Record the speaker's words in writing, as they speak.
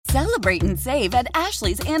Celebrate and save at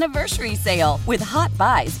Ashley's Anniversary Sale. With Hot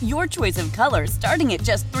Buys, your choice of colors starting at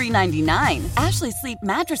just $3.99. Ashley Sleep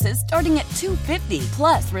mattresses starting at $2.50.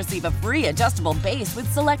 Plus, receive a free adjustable base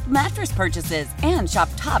with select mattress purchases. And shop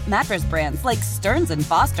top mattress brands like Stearns &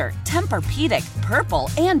 Foster, Tempur-Pedic, Purple,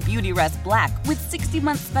 and Beautyrest Black with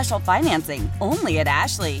 60-month special financing. Only at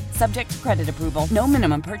Ashley. Subject to credit approval. No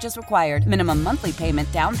minimum purchase required. Minimum monthly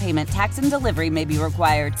payment, down payment, tax, and delivery may be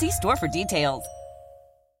required. See store for details.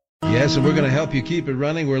 Yes, and we're going to help you keep it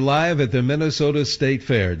running. We're live at the Minnesota State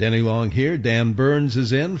Fair. Denny Long here. Dan Burns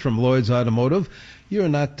is in from Lloyd's Automotive. You're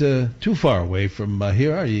not too far away from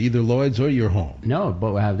here, are you? Either Lloyd's or your home. No,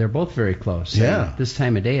 but they're both very close. Yeah. This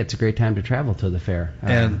time of day, it's a great time to travel to the fair.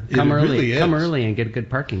 And come early, really come early, and get a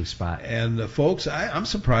good parking spot. And folks, I'm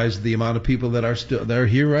surprised the amount of people that are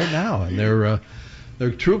here right now, and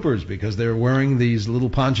they're troopers because they're wearing these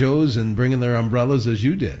little ponchos and bringing their umbrellas as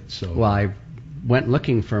you did. So well, I went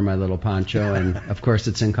looking for my little poncho, and of course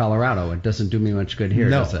it's in Colorado. It doesn't do me much good here,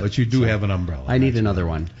 no, does it? But you do have an umbrella. I need another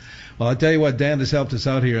one. Well, I'll tell you what, Dan has helped us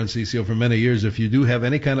out here on CCO for many years. If you do have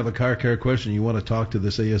any kind of a car care question, you want to talk to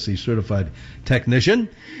this ASE certified technician,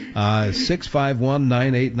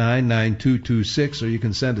 651-989-9226, or you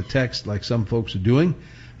can send a text like some folks are doing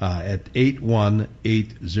at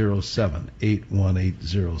 81807,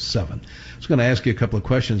 81807. I was going to ask you a couple of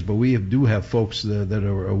questions, but we do have folks that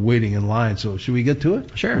are waiting in line, so should we get to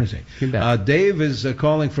it? Sure. You bet. Dave is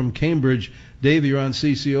calling from Cambridge. Dave, you're on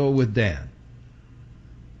CCO with Dan.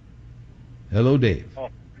 Hello, Dave. Oh,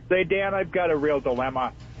 say, Dan, I've got a real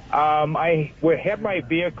dilemma. I have my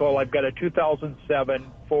vehicle. I've got a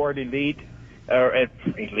 2007 Ford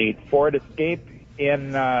Ford Escape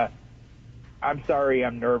in, I'm sorry,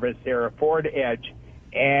 I'm nervous here, a Ford Edge.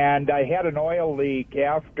 And I had an oil leak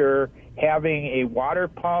after having a water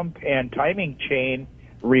pump and timing chain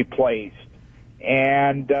replaced.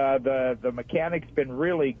 And the mechanic's been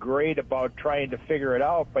really great about trying to figure it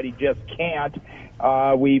out, but he just can't.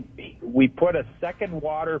 We put a second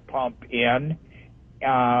water pump in,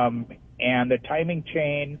 and the timing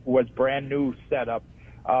chain was brand new setup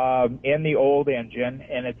in the old engine,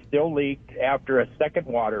 and it still leaked after a second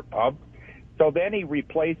water pump. So then he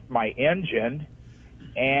replaced my engine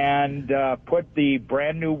and put the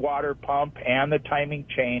brand new water pump and the timing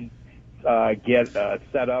chain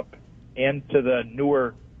set up into the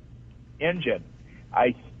newer engine.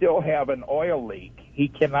 I still have an oil leak. He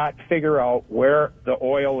cannot figure out where the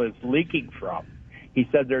oil is leaking from. He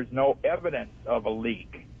said there's no evidence of a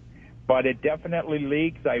leak, but it definitely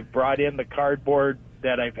leaks. I've brought in the cardboard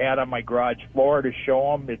that I've had on my garage floor to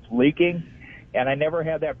show him it's leaking, and I never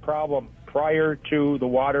had that problem prior to the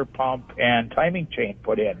water pump and timing chain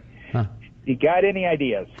put in. Huh. You got any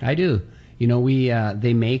ideas? I do. You know,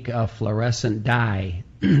 they make a fluorescent dye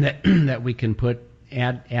that we can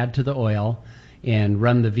add to the oil and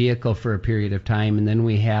run the vehicle for a period of time, and then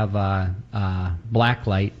we have a black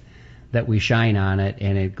light that we shine on it,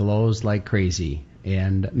 and it glows like crazy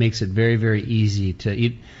and makes it very, very easy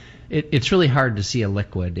to. It's really hard to see a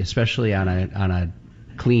liquid, especially on a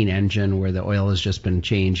clean engine where the oil has just been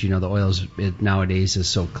changed. You know, the oil nowadays is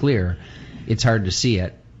so clear, it's hard to see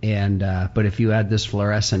it. And but if you add this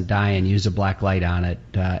fluorescent dye and use a black light on it,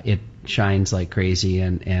 it shines like crazy,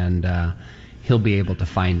 and he'll be able to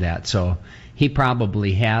find that. So he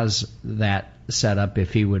probably has that set up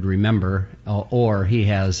if he would remember, or he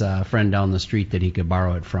has a friend down the street that he could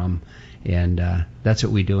borrow it from, and that's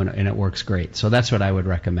what we do, and it works great. So that's what I would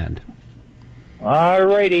recommend. All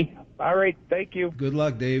righty. All right. Thank you. Good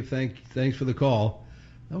luck, Dave. Thanks for the call.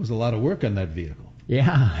 That was a lot of work on that vehicle.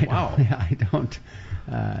 Yeah. Wow. I don't.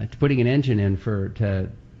 Putting an engine in to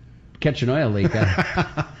catch an oil leak,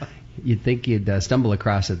 you'd think you'd stumble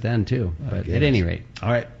across it then too. But at any rate. All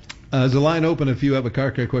right. There's a line open if you have a car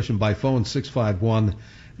care question by phone,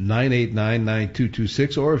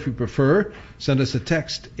 651-989-9226, or if you prefer, send us a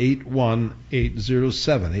text,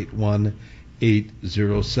 81807,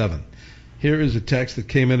 81807. Here is a text that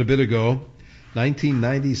came in a bit ago.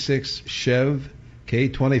 1996 Chev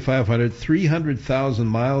K2500, 300,000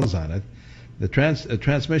 miles on it. The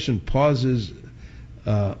transmission pauses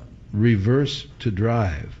reverse to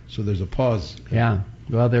drive. So there's a pause. Yeah.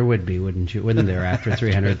 Well, there would be, wouldn't you? Wouldn't there, after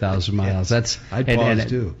 300,000 miles? Yes. I'd pause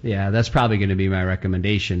too. Yeah, that's probably going to be my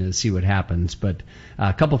recommendation, is see what happens. But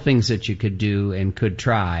a couple things that you could do and could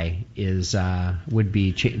try would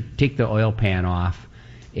be take the oil pan off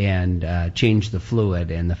and change the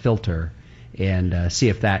fluid and the filter and see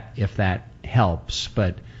if that helps.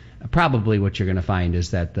 But probably what you're going to find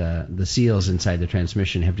is that the seals inside the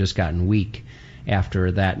transmission have just gotten weak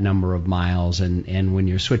after that number of miles, and when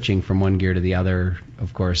you're switching from one gear to the other,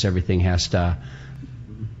 of course, everything has to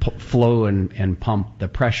flow and pump, the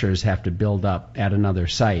pressures have to build up at another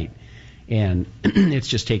site, and it's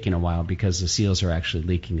just taking a while because the seals are actually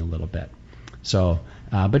leaking a little bit. So,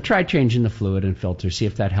 but try changing the fluid and filter, see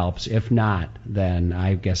if that helps. If not, then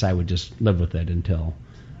I guess I would just live with it until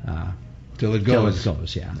it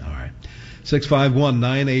goes. Yeah. All right.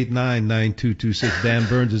 651-989-9226. Dan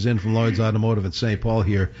Burns is in from Lloyd's Automotive in St. Paul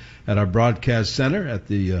here at our broadcast center at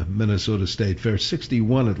the Minnesota State Fair.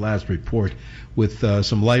 61 at last report with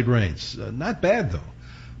some light rains. Not bad, though.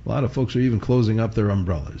 A lot of folks are even closing up their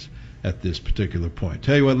umbrellas at this particular point.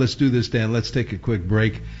 Tell you what, let's do this, Dan. Let's take a quick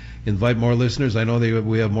break. Invite more listeners. I know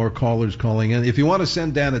we have more callers calling in. If you want to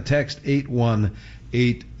send Dan a text,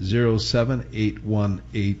 81807,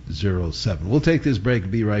 81807. We'll take this break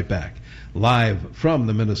and be right back. Live from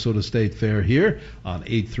the Minnesota State Fair here on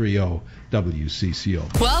 830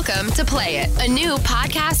 WCCO. Welcome to Play It, a new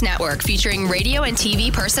podcast network featuring radio and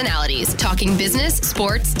TV personalities talking business,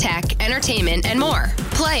 sports, tech, entertainment, and more.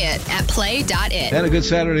 Play it at play.it. And a good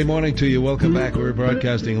Saturday morning to you. Welcome back. We're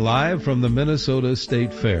broadcasting live from the Minnesota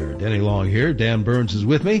State Fair. Denny Long here. Dan Burns is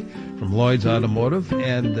with me from Lloyd's Automotive.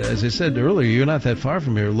 And as I said earlier, you're not that far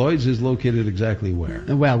from here. Lloyd's is located exactly where?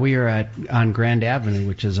 Well, we are on Grand Avenue,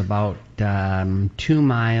 which is about 2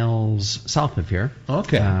 miles south of here.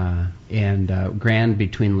 Okay. And Grand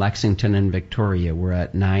between Lexington and Victoria. We're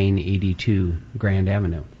at 982 Grand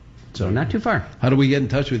Avenue. So not too far. How do we get in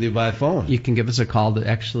touch with you by phone? You can give us a call.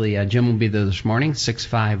 Actually, Jim will be there this morning,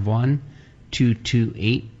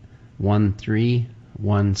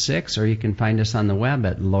 651-228-1316. Or you can find us on the web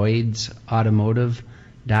at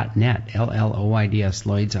lloydsautomotive.net, LLOIDS,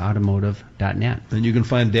 lloydsautomotive.net. And you can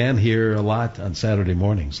find Dan here a lot on Saturday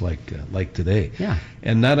mornings, like today. Yeah.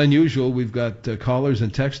 And not unusual, we've got callers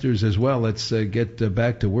and texters as well. Let's get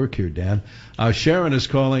back to work here, Dan. Sharon is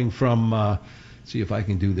calling from, see if I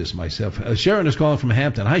can do this myself. Sharon is calling from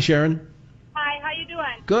Hampton. Hi, Sharon. Hi, how you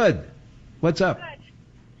doing? Good. What's up? Good.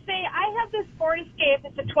 Say, I have this Ford Escape.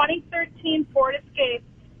 It's a 2013 Ford Escape,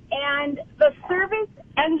 and the service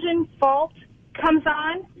engine fault comes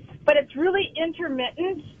on, but it's really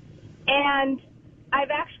intermittent, and I've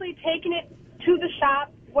actually taken it to the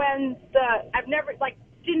shop when I've never,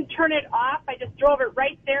 didn't turn it off. I just drove it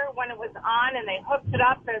right there when it was on, and they hooked it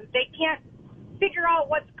up, and they can't figure out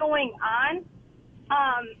what's going on.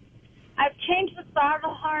 I've changed the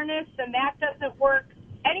throttle harness, and that doesn't work.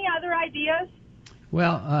 Any other ideas?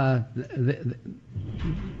 Well,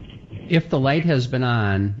 if the light has been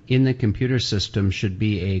on, in the computer system should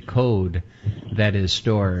be a code that is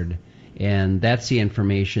stored, and that's the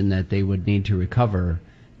information that they would need to recover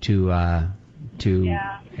to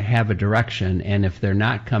have a direction. And if they're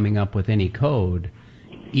not coming up with any code,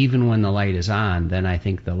 even when the light is on, then I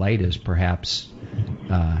think the light is perhaps,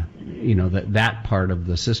 that part of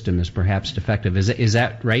the system is perhaps defective. Is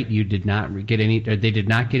that right? You did not get any, or they did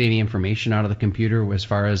not get any information out of the computer as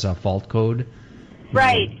far as a fault code?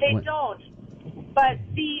 Right, they don't. But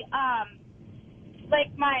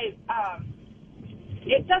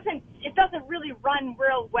it doesn't really run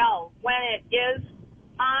real well when it is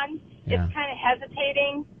on. Yeah. It's kind of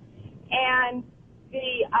hesitating, and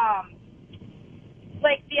the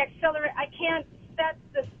accelerator, I can't set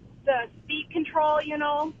the speed control,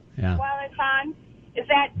 while it's on. Is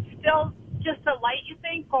that still just a light, you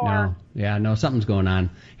think, or? No, something's going on.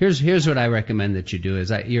 Here's what I recommend that you do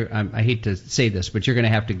is I hate to say this, but you're going to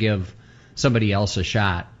have to give somebody else a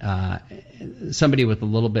shot, somebody with a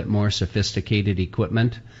little bit more sophisticated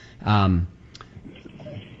equipment.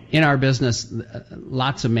 In our business,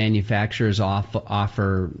 lots of manufacturers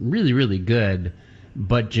offer really, really good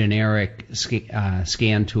but generic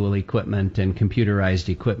scan tool equipment and computerized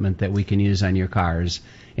equipment that we can use on your cars,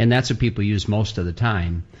 and that's what people use most of the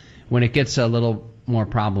time. When it gets a little more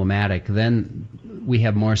problematic, then we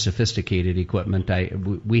have more sophisticated equipment.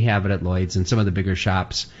 We have it at Lloyd's, and some of the bigger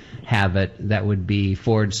shops have it that would be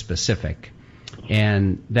Ford specific,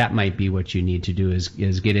 and that might be what you need to do is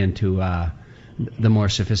get into the more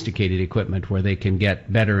sophisticated equipment where they can get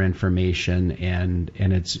better information and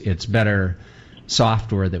it's better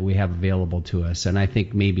software that we have available to us. And I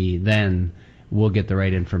think maybe then we'll get the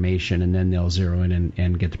right information, and then they'll zero in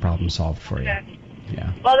and get the problem solved for you. Okay.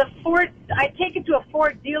 Yeah. Well, I take it to a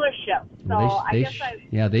Ford dealership, so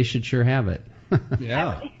they should sure have it.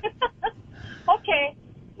 Yeah. Okay.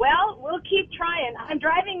 Well, we'll keep trying. I'm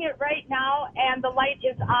driving it right now, and the light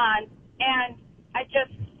is on, and I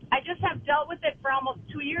just have dealt with it for almost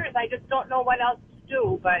 2 years. I just don't know what else to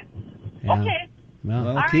do, but okay.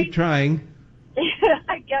 Well, keep trying.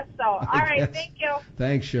 I guess so. All right, thank you.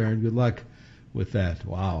 Thanks, Sharon. Good luck with that.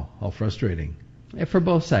 Wow, how frustrating. For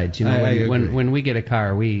both sides, you know, I when we get a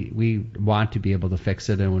car, we want to be able to fix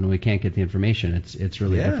it, and when we can't get the information, it's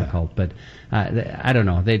really difficult. But I don't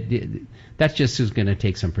know. That's just who's going to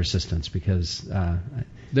take some persistence, because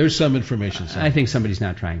there's some information. I think somebody's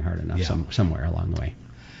not trying hard enough somewhere along the way.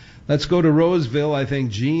 Let's go to Roseville. I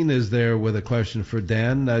think Gene is there with a question for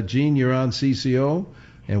Dan. Gene, you're on CCO,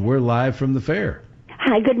 and we're live from the fair.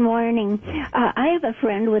 Hi, good morning. I have a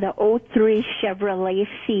friend with an 03 Chevrolet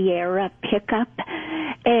Sierra pickup,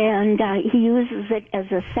 and he uses it as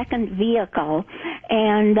a second vehicle,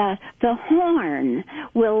 and the horn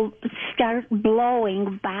will start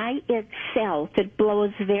blowing by itself. It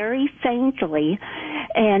blows very faintly,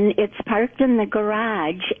 and it's parked in the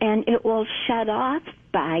garage, and it will shut off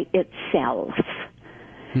by itself.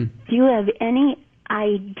 Do you have any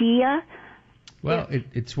idea? Well,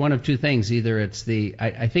 it's one of two things. Either it's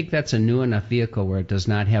I think that's a new enough vehicle where it does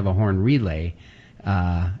not have a horn relay.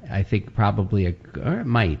 I think probably or it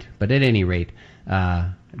might, but at any rate,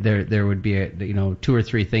 there would be two or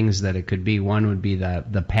three things that it could be. One would be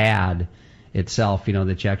the pad itself,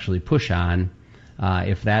 that you actually push on.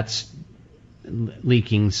 If that's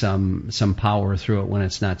leaking some power through it when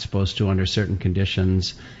it's not supposed to under certain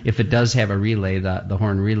conditions. If it does have a relay, the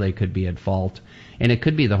horn relay could be at fault, and it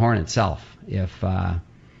could be the horn itself. If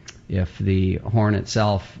the horn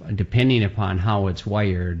itself, depending upon how it's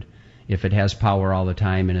wired, if it has power all the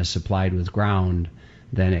time and is supplied with ground,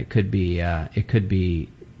 then it could be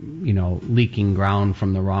leaking ground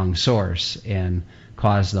from the wrong source and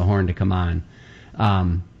cause the horn to come on.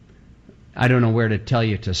 I don't know where to tell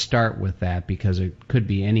you to start with that, because it could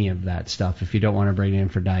be any of that stuff. If you don't want to bring it in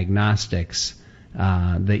for diagnostics,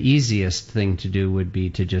 the easiest thing to do would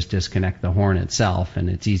be to just disconnect the horn itself, and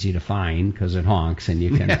it's easy to find because it honks and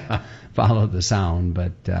you can follow the sound.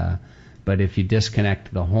 But if you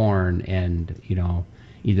disconnect the horn and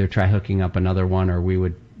either try hooking up another one, or we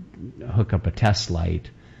would hook up a test light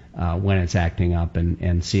when it's acting up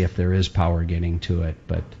and see if there is power getting to it.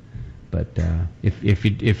 But if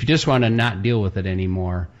you just want to not deal with it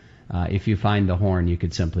anymore, if you find the horn, you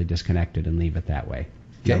could simply disconnect it and leave it that way.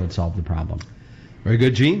 Okay. That would solve the problem. Very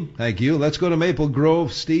good, Gene. Thank you. Let's go to Maple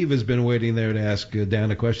Grove. Steve has been waiting there to ask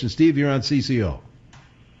Dan a question. Steve, you're on CCO.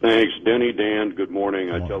 Thanks, Denny, Dan. Good morning.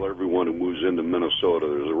 I tell everyone who moves into Minnesota,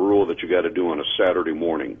 there's a rule that you got to do on a Saturday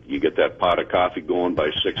morning. You get that pot of coffee going by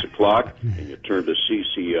 6 o'clock, and you turn to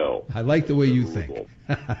CCO. I like the way you think.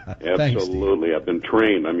 Absolutely. Thanks, I've been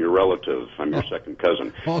trained. I'm your relative. I'm your second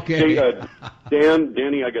cousin. Okay. Hey, Dan,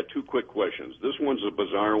 Danny, I got two quick questions. This one's a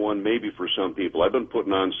bizarre one, maybe for some people. I've been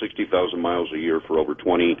putting on 60,000 miles a year for over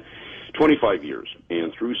 25 years.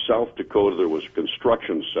 And through South Dakota, there was a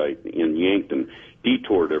construction site in Yankton.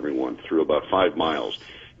 Detoured everyone through about 5 miles.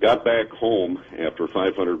 Got back home after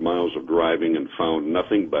 500 miles of driving and found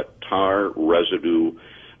nothing but tar residue,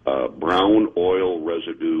 brown oil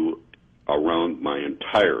residue around my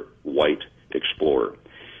entire white Explorer.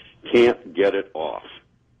 Can't get it off.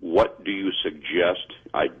 What do you suggest?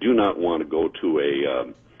 I do not want to go to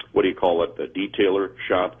a, a detailer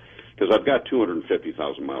shop, because I've got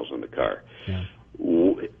 250,000 miles on the car. Yeah.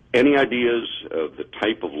 Any ideas of the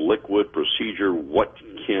type of liquid procedure? What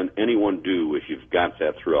can anyone do if you've got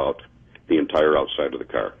that throughout the entire outside of the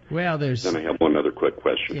car? Well, Then I have one other quick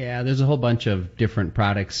question. Yeah, there's a whole bunch of different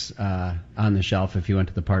products on the shelf if you went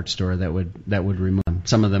to the parts store that would remove them.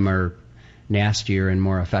 Some of them are nastier and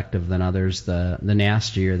more effective than others. The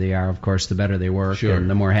nastier they are, of course, the better they work, sure, and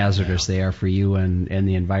the more hazardous they are for you and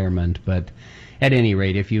the environment. But at any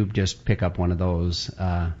rate, if you just pick up one of those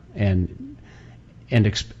and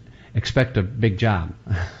expect a big job.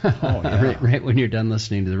 right when you're done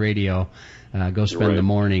listening to the radio, go spend the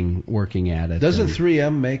morning working at it. Doesn't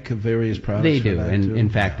 3M make various products? They do, for that and too? in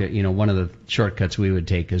fact, one of the shortcuts we would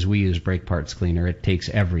take is we use brake parts cleaner. It takes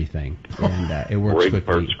everything, and it works Brake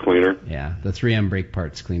quickly. parts cleaner? Yeah, the 3M brake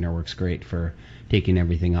parts cleaner works great for taking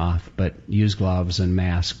everything off, but use gloves and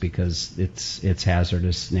mask because it's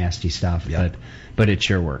hazardous, nasty stuff. Yeah. But it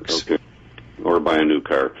sure works. Okay. Or buy a new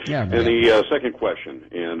car. Yeah, and the second question,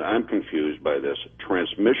 and I'm confused by this,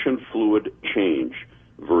 transmission fluid change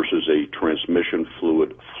versus a transmission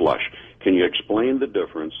fluid flush. Can you explain the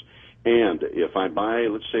difference? And if I buy,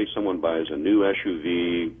 let's say someone buys a new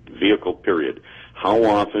SUV vehicle, period, how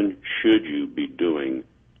often should you be doing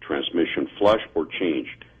transmission flush or change?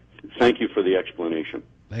 Thank you for the explanation.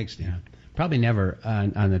 Thanks, Dan. Yeah. Probably never.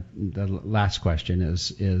 On the last question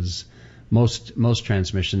is most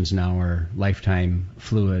transmissions now are lifetime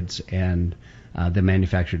fluids, and the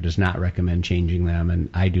manufacturer does not recommend changing them, and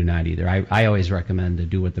I do not either. I always recommend to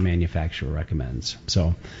do what the manufacturer recommends.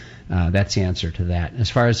 So that's the answer to that. As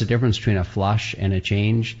far as the difference between a flush and a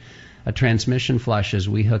change, A transmission flush is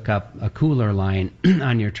we hook up a cooler line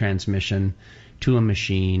on your transmission to a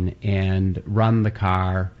machine and run the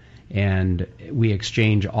car, and we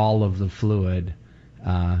exchange all of the fluid,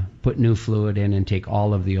 put new fluid in, and take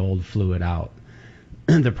all of the old fluid out.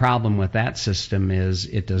 The problem with that system is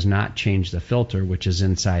it does not change the filter, which is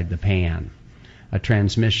inside the pan. A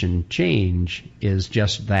transmission change is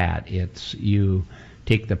just that. It's you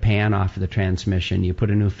take the pan off of the transmission, you put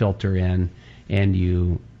a new filter in, and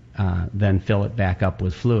you then fill it back up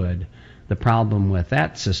with fluid. The problem with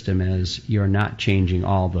that system is you're not changing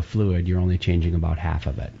all the fluid, you're only changing about half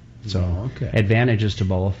of it. So advantages to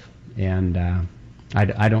both, and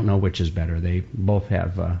I don't know which is better. They both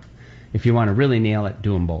have... if you want to really nail it,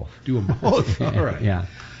 do them both. Do them both. All right. Yeah.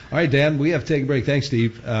 All right, Dan, we have to take a break. Thanks,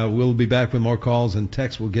 Steve. We'll be back with more calls and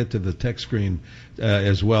texts. We'll get to the text screen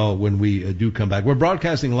as well when we do come back. We're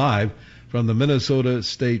broadcasting live from the Minnesota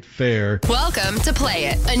State Fair. Welcome to Play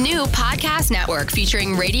It, a new podcast network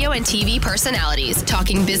featuring radio and TV personalities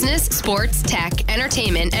talking business, sports, tech,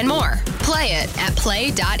 entertainment, and more. Play it at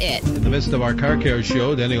play.it. In the midst of our car care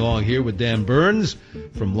show, Denny Long here with Dan Burns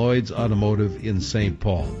from Lloyd's Automotive in St.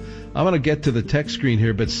 Paul. I'm going to get to the text screen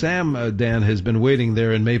here, but Sam, Dan, has been waiting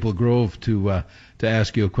there in Maple Grove to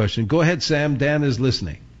ask you a question. Go ahead, Sam. Dan is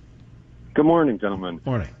listening. Good morning, gentlemen.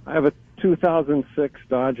 Morning. I have a 2006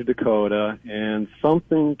 Dodge Dakota, and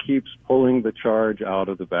something keeps pulling the charge out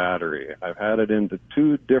of the battery. I've had it into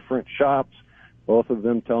 2 different shops. Both of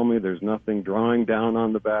them tell me there's nothing drawing down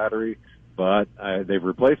on the battery, but they've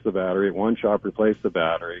replaced the battery. One shop replaced the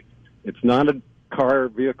battery. It's not a car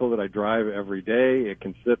vehicle that I drive every day. It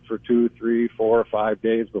can sit for 2, 3, 4, 5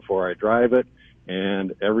 days before I drive it,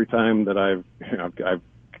 and every time that I've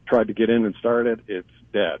tried to get in and start it, it's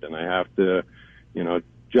dead, and I have to,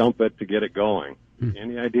 jump it to get it going.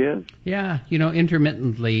 Any ideas? Yeah,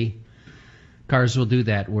 intermittently, cars will do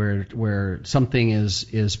that where something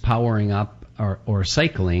is powering up or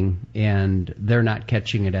cycling, and they're not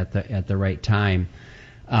catching it at the right time.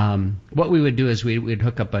 What we would do is we'd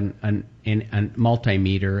hook up a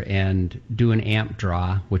multimeter and do an amp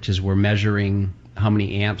draw, which is we're measuring how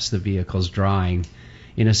many amps the vehicle's drawing.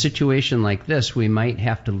 In a situation like this, we might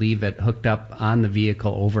have to leave it hooked up on the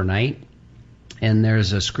vehicle overnight, and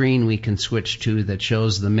there's a screen we can switch to that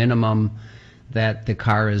shows the minimum that the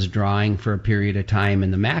car is drawing for a period of time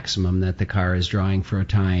and the maximum that the car is drawing for a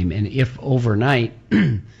time. And if overnight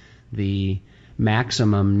the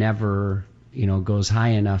maximum never goes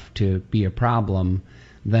high enough to be a problem,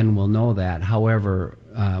 then we'll know that. However,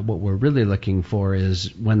 what we're really looking for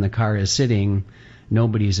is when the car is sitting,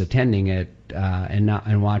 nobody's attending it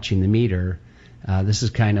and watching the meter. This is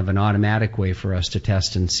kind of an automatic way for us to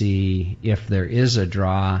test and see if there is a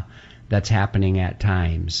draw that's happening at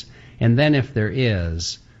times. And then if there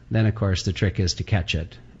is, then of course the trick is to catch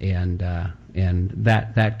it. And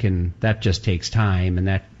that just takes time, and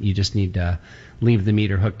that you just need to leave the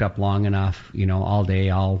meter hooked up long enough, all day,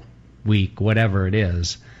 all week, whatever it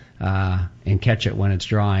is, and catch it when it's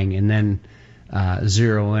drawing, and then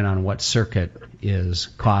zero in on what circuit is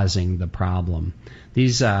causing the problem.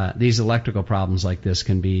 These electrical problems like this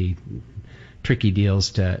can be tricky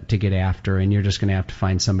deals to get after, and you're just going to have to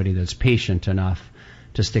find somebody that's patient enough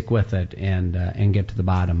to stick with it and get to the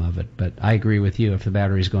bottom of it. But I agree with you. If the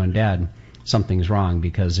battery's going dead, something's wrong,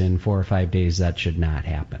 because in 4 or 5 days that should not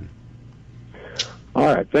happen. All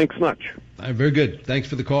right. Thanks much. Very good. Thanks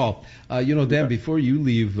for the call. Dan, before you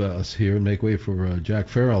leave us here and make way for Jack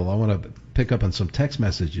Farrell, I want to pick up on some text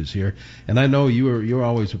messages here. And I know you're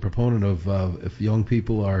always a proponent of if young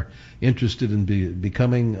people are interested in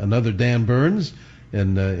becoming another Dan Burns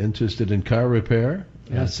and interested in car repair,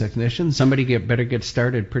 technicians. Somebody better get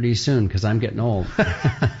started pretty soon, because I'm getting old.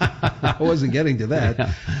 I wasn't getting to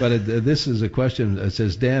that, but this is a question. It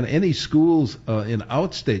says, Dan, any schools in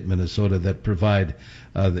outstate Minnesota that provide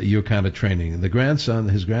your kind of training? The grandson,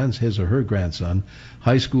 his or her grandson,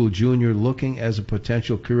 high school junior, looking as a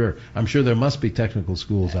potential career. I'm sure there must be technical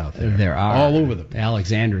schools out there. There are all over the place.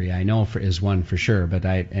 Alexandria, I know, is one for sure, but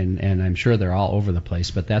and I'm sure they're all over the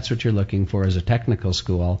place. But that's what you're looking for, is a technical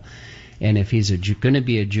school. And if he's going to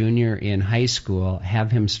be a junior in high school,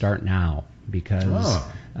 have him start now, because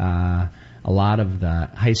a lot of the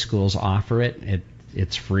high schools offer it.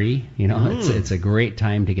 It's free. It's a great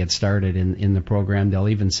time to get started in the program. They'll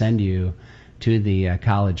even send you to the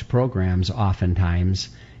college programs oftentimes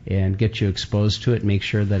and get you exposed to it, make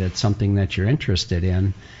sure that it's something that you're interested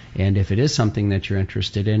in. And if it is something that you're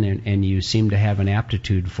interested in and you seem to have an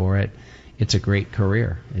aptitude for it, it's a great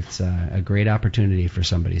career. It's a great opportunity for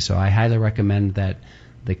somebody. So I highly recommend that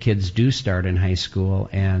the kids do start in high school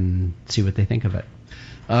and see what they think of it.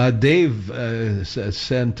 Dave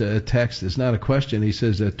sent a text. It's not a question. He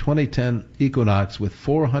says a 2010 Equinox with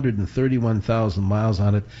 431,000 miles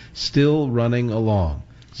on it, still running along.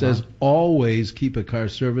 Says always keep a car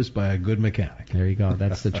serviced by a good mechanic. There you go.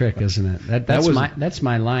 That's the trick, isn't it? That's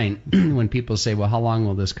my line when people say, well, how long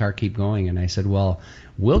will this car keep going? And I said, well,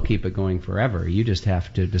 we'll keep it going forever. You just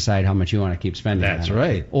have to decide how much you want to keep spending. That's on it.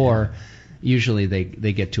 right. Or usually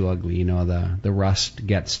they get too ugly. You know, the rust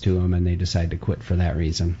gets to them and they decide to quit for that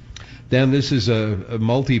reason. Dan, this is a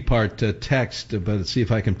multi-part text, but let's see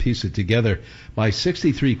if I can piece it together. My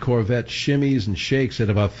 63 Corvette shimmies and shakes at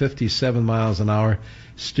about 57 miles an hour.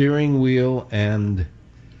 Steering wheel and,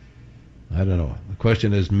 I don't know. The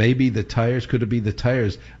question is maybe the tires. Could it be the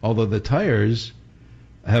tires? Although the tires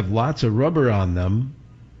have lots of rubber on them.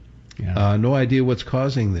 Yeah. No idea what's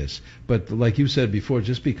causing this. But like you said before,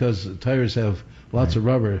 just because the tires have lots of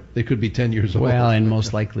rubber, they could be 10 years old. Well, and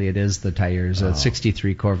most likely it is the tires. A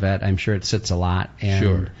 63 Corvette, I'm sure it sits a lot,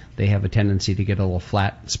 and they have a tendency to get a little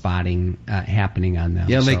flat spotting happening on them.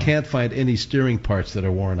 Yeah, and they can't find any steering parts that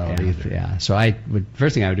are worn out either. Yeah, so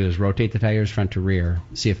first thing I would do is rotate the tires front to rear,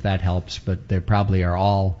 see if that helps, but they probably are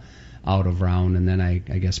all out of round, and then I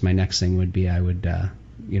guess my next thing would be I would...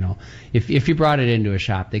 if you brought it into a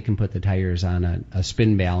shop, they can put the tires on a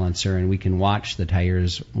spin balancer, and we can watch the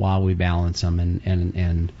tires while we balance them,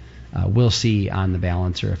 and we'll see on the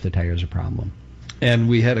balancer if the tire's a problem. And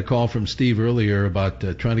we had a call from Steve earlier about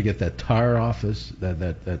trying to get that tar off that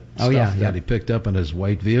stuff that he picked up in his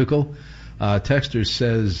white vehicle. Texter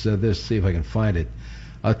says this, see if I can find it.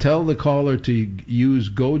 Tell the caller to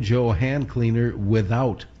use Gojo hand cleaner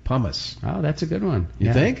without pumice. Oh, that's a good one.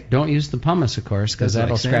 You think? Don't use the pumice, of course, because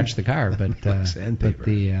that'll scratch the car. But sandpaper.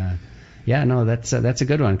 That's a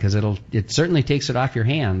good one because it certainly takes it off your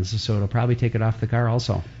hands, so it'll probably take it off the car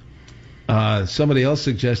also. Somebody else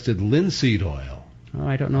suggested linseed oil. Oh,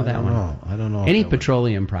 I don't know that one. I don't know. Any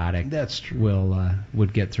petroleum product that's true.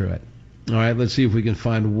 would get through it. All right, let's see if we can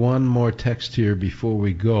find one more text here before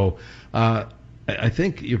we go. I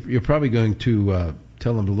think you're probably going to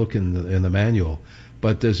tell them to look in the manual.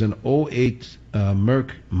 But does an 08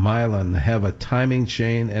 Merc Milan have a timing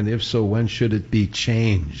chain, and if so, when should it be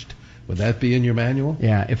changed? Would that be in your manual?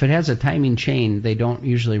 Yeah, if it has a timing chain, they don't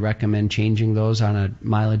usually recommend changing those on a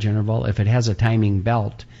mileage interval. If it has a timing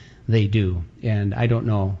belt, they do. And I don't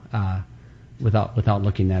know, without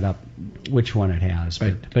looking that up, which one it has.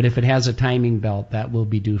 Right. But if it has a timing belt, that will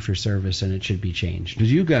be due for service, and it should be changed.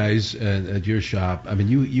 Because you guys at your shop, I mean,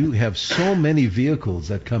 you have so many vehicles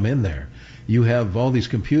that come in there. You have all these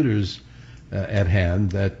computers at hand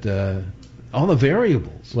that all the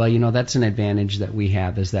variables. Well, that's an advantage that we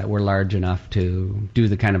have is that we're large enough to do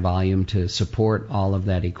the kind of volume to support all of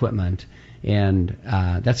that equipment, and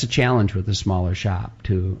that's a challenge with a smaller shop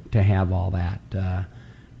to have all that to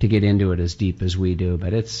get into it as deep as we do.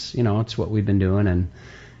 But it's what we've been doing,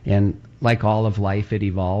 and like all of life, it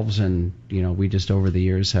evolves, and we just over the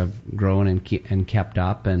years have grown and kept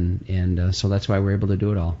up, and so that's why we're able to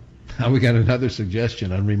do it all. Now we got another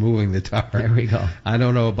suggestion on removing the tar. There we go. I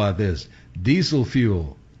don't know about this. Diesel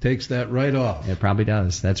fuel takes that right off. It probably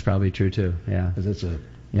does. That's probably true too. Yeah. Because it's the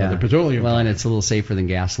petroleum. Well, and it's a little safer than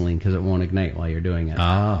gasoline because it won't ignite while you're doing it.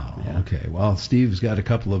 Okay. Well, Steve's got a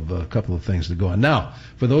couple of things to go on. Now,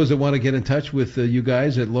 for those that want to get in touch with you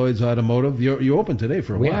guys at Lloyd's Automotive, you're open today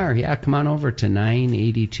for a while. We are. Yeah. Come on over to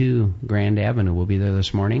 982 Grand Avenue. We'll be there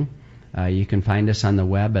this morning. You can find us on the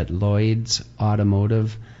web at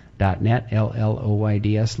lloydsautomotive.net,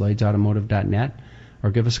 LLOYDS, lloydsautomotive.net,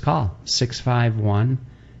 or give us a call,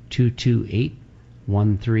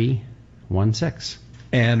 651-228-1316.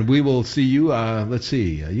 And we will see you, let's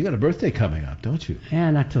see, you got a birthday coming up, don't you?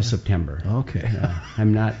 Yeah, not till September. Okay.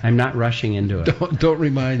 I'm not rushing into it. Don't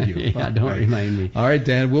remind you. Yeah, don't remind me. All right,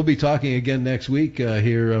 Dan, we'll be talking again next week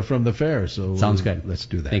here from the fair. So sounds good. Let's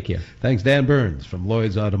do that. Thank you. Thanks, Dan Burns from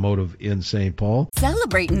Lloyd's Automotive in St. Paul.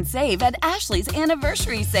 Celebrate and save at Ashley's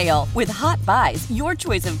Anniversary Sale. With Hot Buys, your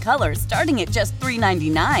choice of colors starting at just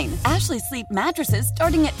 $3.99. Ashley Sleep mattresses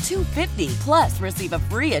starting at $2.50. Plus, receive a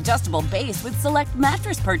free adjustable base with select mattress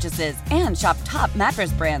purchases, and shop top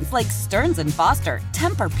mattress brands like Stearns & Foster,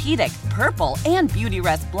 Tempur-Pedic, Purple, and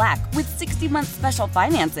Beautyrest Black with 60-month special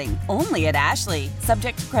financing. Only at Ashley.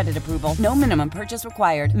 Subject to credit approval. No minimum purchase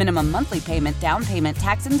required. Minimum monthly payment, down payment,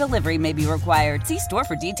 tax, and delivery may be required. See store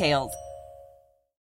for details.